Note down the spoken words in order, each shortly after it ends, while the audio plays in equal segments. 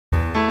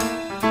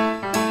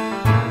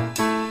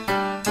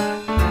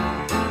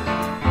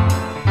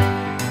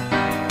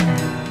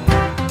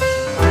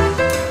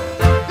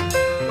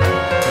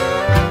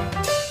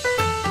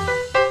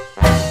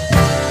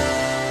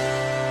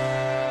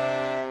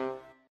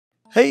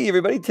Hey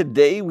everybody,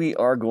 today we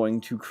are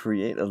going to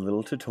create a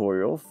little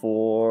tutorial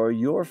for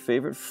your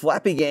favorite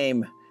Flappy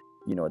game.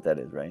 You know what that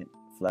is, right?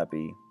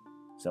 Flappy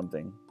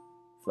something,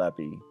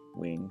 Flappy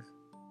wings,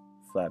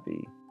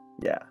 Flappy,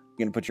 yeah.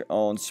 You're gonna put your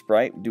own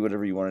sprite, do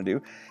whatever you want to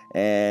do,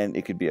 and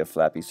it could be a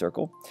Flappy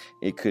circle,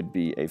 it could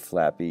be a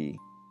Flappy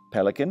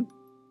Pelican.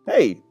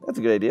 Hey, that's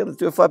a good idea. Let's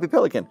do a Flappy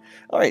Pelican.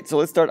 All right, so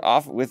let's start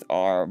off with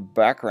our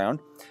background.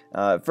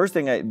 First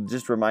thing, I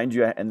just remind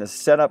you in the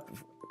setup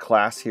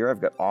class here,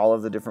 I've got all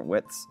of the different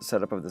widths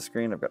set up of the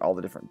screen. I've got all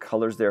the different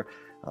colors there,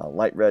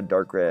 light red,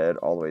 dark red,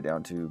 all the way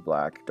down to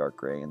black, dark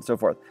gray, and so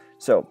forth.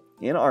 So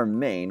in our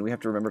main, we have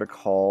to remember to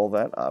call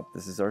that up.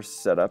 This is our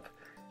setup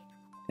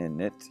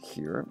init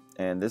here,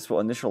 and this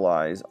will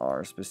initialize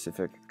our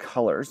specific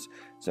colors.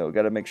 So we've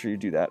got to make sure you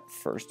do that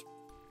first.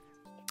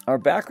 Our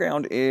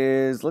background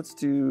is, let's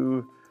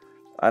do,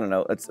 I don't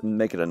know, let's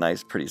make it a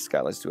nice pretty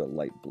sky. Let's do a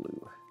light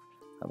blue.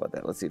 How about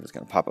that? Let's see if it's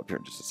going to pop up here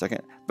in just a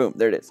second. Boom,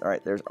 there it is. All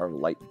right, there's our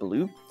light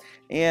blue.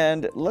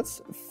 And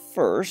let's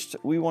first,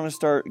 we want to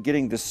start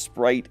getting the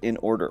sprite in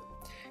order.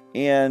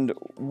 And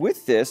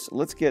with this,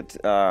 let's get,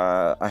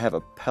 I have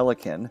a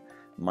Pelican,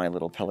 my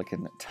little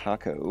Pelican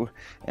taco,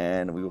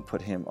 and we will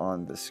put him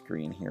on the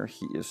screen here.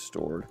 He is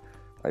stored,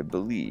 I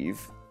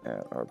believe,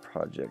 at our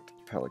project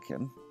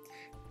Pelican.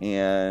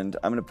 And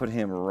I'm going to put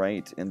him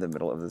right in the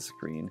middle of the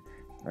screen,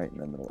 right in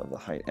the middle of the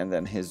height. And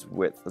then his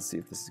width, let's see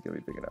if this is going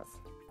to be big enough.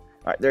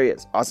 All right, there he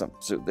is. Awesome.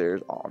 So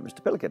there's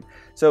Mr. Pelican.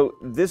 So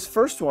this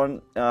first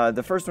one,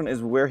 the first one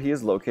is where he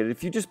is located.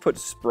 If you just put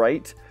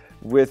sprite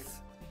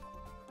with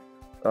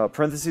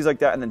parentheses like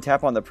that and then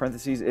tap on the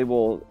parentheses, it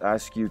will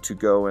ask you to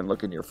go and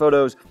look in your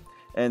photos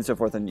and so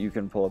forth, and you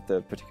can pull up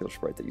the particular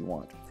sprite that you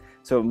want.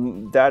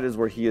 So that is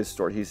where he is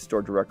stored. He's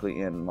stored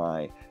directly in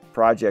my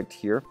project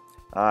here.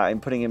 I'm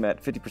putting him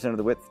at 50% of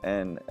the width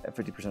and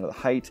 50% of the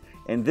height,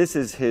 and this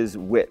is his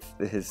width,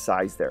 his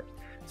size there.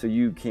 So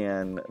you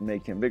can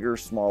make him bigger,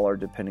 smaller,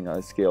 depending on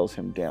it scales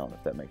him down,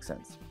 if that makes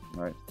sense.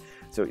 All right.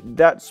 So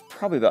that's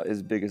probably about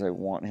as big as I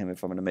want him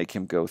if I'm going to make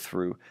him go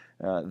through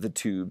the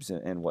tubes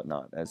and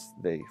whatnot as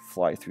they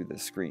fly through the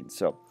screen.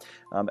 So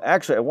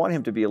actually, I want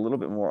him to be a little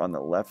bit more on the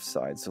left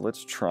side. So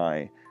let's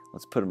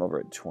put him over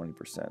at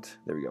 20%.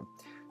 There we go.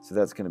 So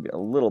that's going to be a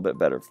little bit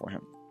better for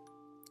him.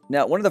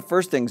 Now, one of the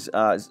first things,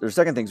 or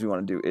second things we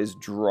want to do is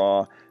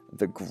draw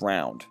the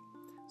ground.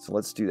 So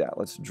let's do that.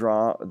 Let's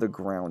draw the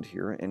ground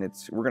here, and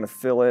we're going to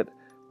fill it.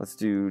 Let's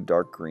do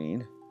dark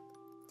green.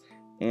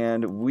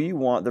 And we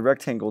want the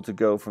rectangle to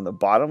go from the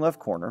bottom left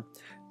corner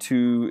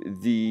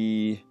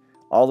to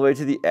all the way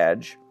to the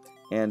edge.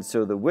 And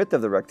so the width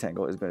of the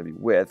rectangle is going to be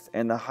width,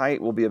 and the height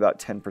will be about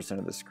 10%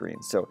 of the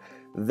screen. So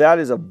that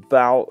is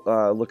about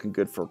looking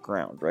good for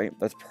ground, right?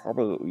 That's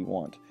probably what we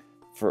want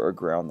for a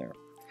ground there.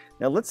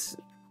 Now let's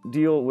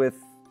deal with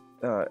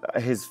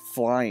his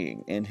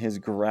flying and his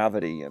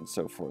gravity and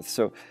so forth.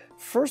 So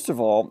first of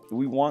all,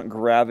 we want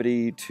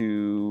gravity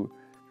to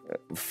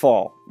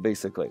fall,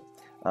 basically.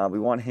 We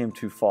want him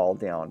to fall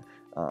down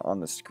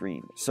on the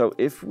screen. So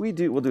if we'll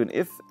do an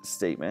if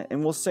statement,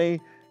 and we'll say,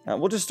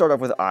 we'll just start off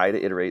with I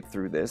to iterate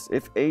through this.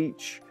 If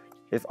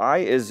I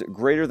is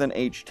greater than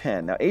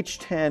h10, now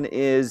h10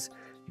 is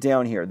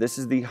down here. This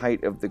is the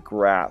height of the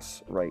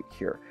grass right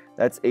here.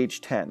 That's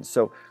h10.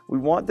 So we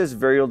want this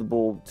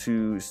variable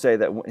to say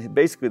that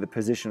basically the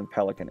position of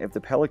Pelican. If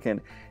the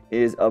Pelican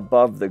is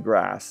above the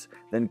grass,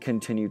 then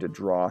continue to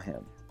draw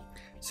him.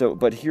 So,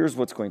 but here's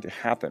what's going to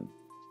happen.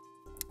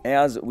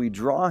 As we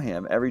draw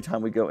him, every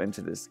time we go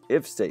into this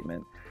if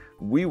statement,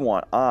 we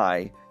want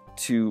I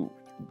to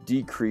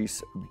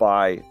decrease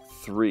by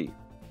 3.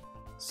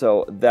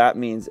 So that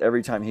means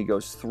every time he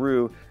goes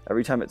through,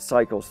 every time it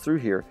cycles through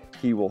here,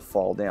 he will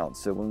fall down.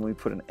 So when we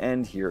put an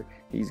end here,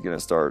 he's going to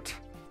start.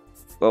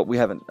 Well, we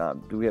haven't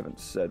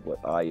said what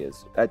I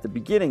is. At the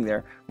beginning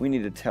there, we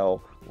need to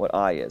tell what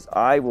I is.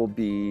 I will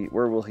be,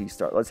 where will he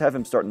start? Let's have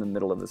him start in the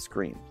middle of the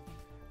screen.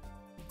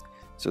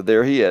 So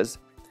there he is.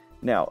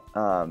 Now,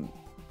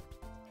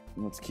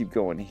 let's keep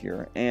going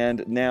here.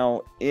 And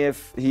now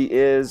if he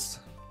is,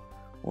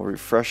 we'll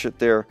refresh it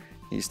there.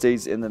 He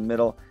stays in the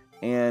middle.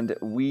 And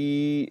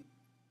we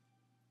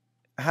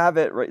have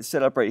it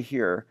set up right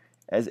here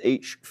as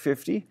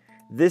H50.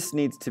 This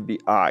needs to be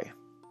I.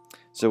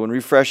 So when we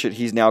refresh it,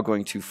 he's now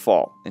going to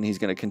fall, and he's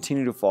going to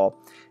continue to fall,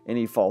 and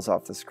he falls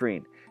off the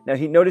screen. Now,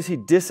 notice he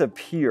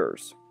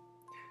disappears,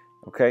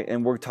 okay?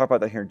 And we'll talk about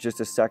that here in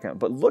just a second.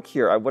 But look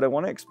here, what I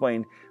want to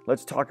explain,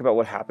 let's talk about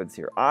what happens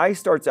here. I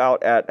starts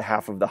out at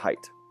half of the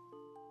height.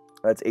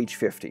 That's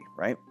H50,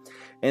 right?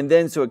 And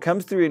then, so it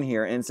comes through in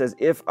here and says,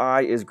 if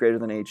I is greater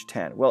than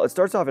H10. Well, it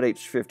starts off at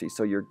H50,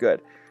 so you're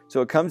good.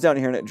 So it comes down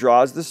here and it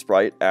draws the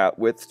sprite at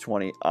width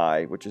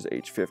 20I, which is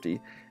H50.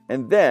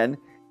 And then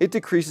it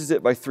decreases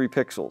it by 3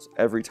 pixels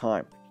every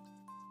time.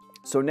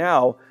 So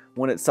now,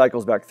 when it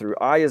cycles back through,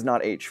 I is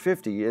not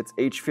H50, it's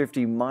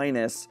H50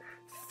 minus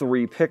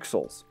 3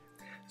 pixels.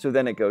 So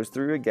then it goes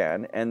through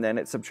again, and then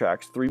it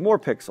subtracts 3 more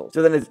pixels.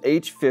 So then it's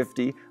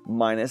H50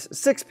 minus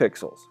 6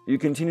 pixels. You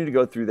continue to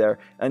go through there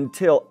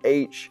until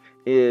H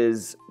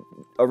is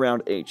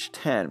around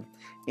H10.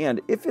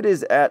 And if it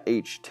is at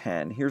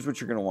H10, here's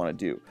what you're going to want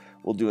to do.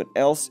 We'll do an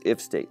else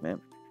if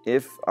statement.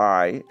 If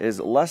I is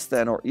less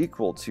than or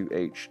equal to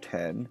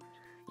H10,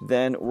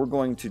 then we're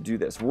going to do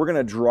this. We're going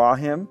to draw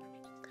him.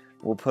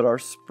 We'll put our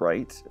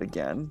sprite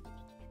again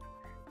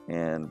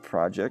and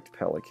project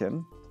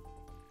Pelican.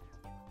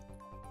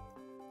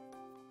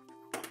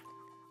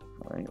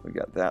 All right, we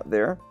got that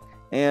there.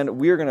 And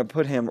we're going to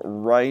put him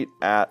right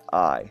at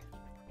I.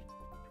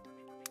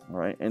 All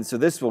right, and so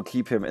this will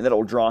keep him, and then it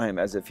will draw him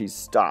as if he's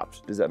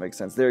stopped. Does that make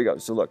sense? There you go.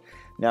 So look,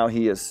 now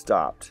he is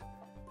stopped,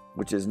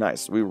 which is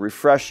nice. We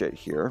refresh it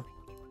here.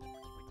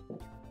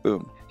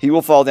 Boom. He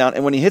will fall down,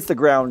 and when he hits the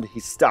ground, he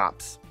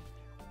stops.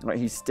 Right?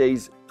 He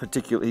stays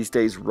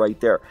right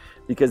there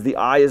because the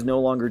I is no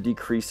longer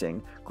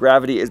decreasing.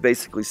 Gravity is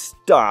basically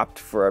stopped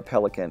for our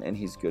Pelican, and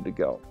he's good to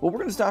go. Well, we're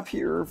going to stop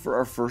here for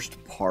our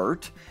first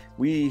part.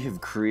 We have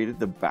created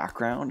the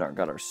background,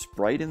 got our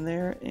sprite in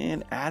there,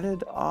 and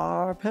added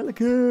our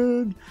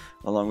Pelican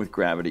along with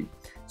gravity.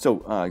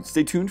 So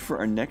stay tuned for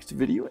our next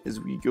video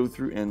as we go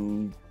through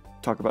and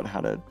talk about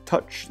how to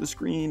touch the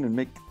screen and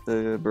make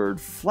the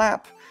bird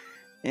flap,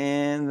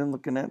 and then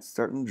looking at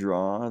starting to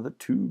draw the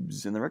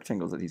tubes and the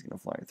rectangles that he's going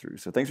to fly through.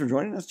 So thanks for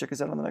joining us. Check us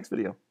out on the next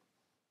video.